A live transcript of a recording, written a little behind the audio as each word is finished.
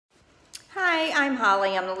Hi, I'm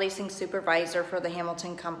Holly. I'm the leasing supervisor for the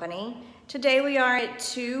Hamilton Company. Today we are at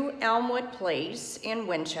 2 Elmwood Place in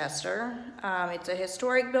Winchester. It's a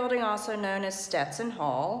historic building also known as Stetson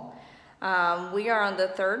Hall. We are on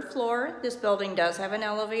the 3rd floor. This building does have an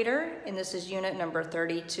elevator, and this is unit number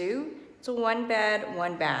 32. It's a 1-bed,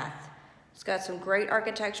 1-bath. It's got some great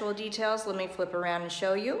architectural details. Let me flip around and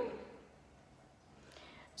show you.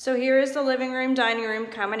 So here is the living room, dining room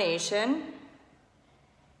combination.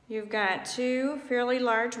 You've got 2 fairly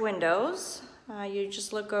large windows. You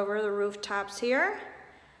just look over the rooftops here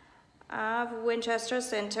of Winchester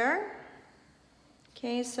Center.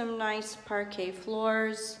 Okay, some nice parquet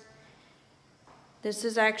floors. This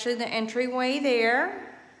is actually the entryway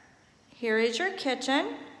there. Here is your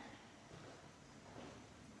kitchen.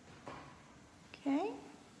 Okay.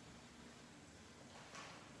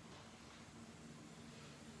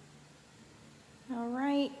 All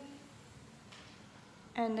right.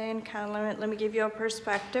 And then kind of let me give you a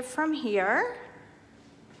perspective from here.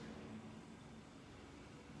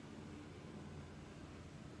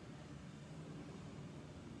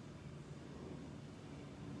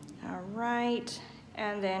 All right,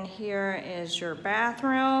 and then here is your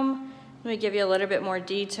bathroom. Let me give you a little bit more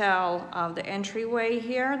detail of the entryway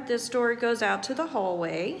here. This door goes out to the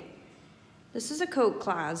hallway. This is a coat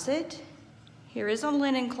closet. Here is a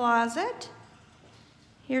linen closet.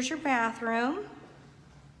 Here's your bathroom.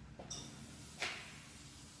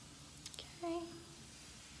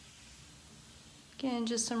 Again,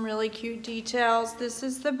 just some really cute details. This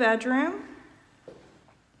is the bedroom.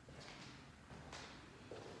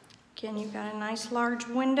 Again, you've got a nice large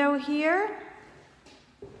window here.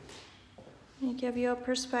 Let me give you a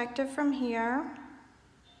perspective from here.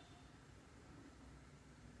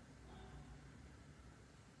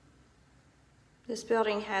 This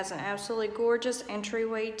building has an absolutely gorgeous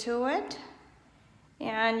entryway to it.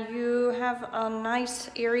 And you have a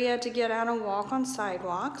nice area to get out and walk on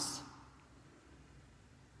sidewalks.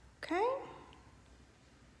 Okay,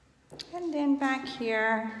 and then back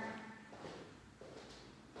here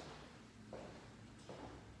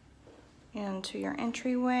into your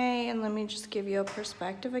entryway, and let me just give you a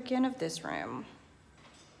perspective again of this room.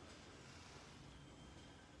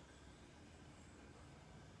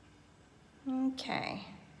 Okay,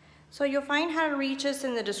 so you'll find how to reach us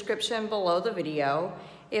in the description below the video.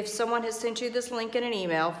 If someone has sent you this link in an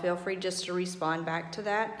email, feel free just to respond back to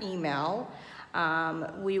that email.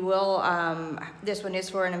 This one is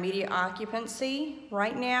for an immediate occupancy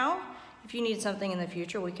right now. If you need something in the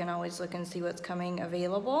future, we can always look and see what's coming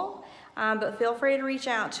available. But feel free to reach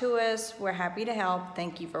out to us. We're happy to help.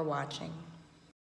 Thank you for watching.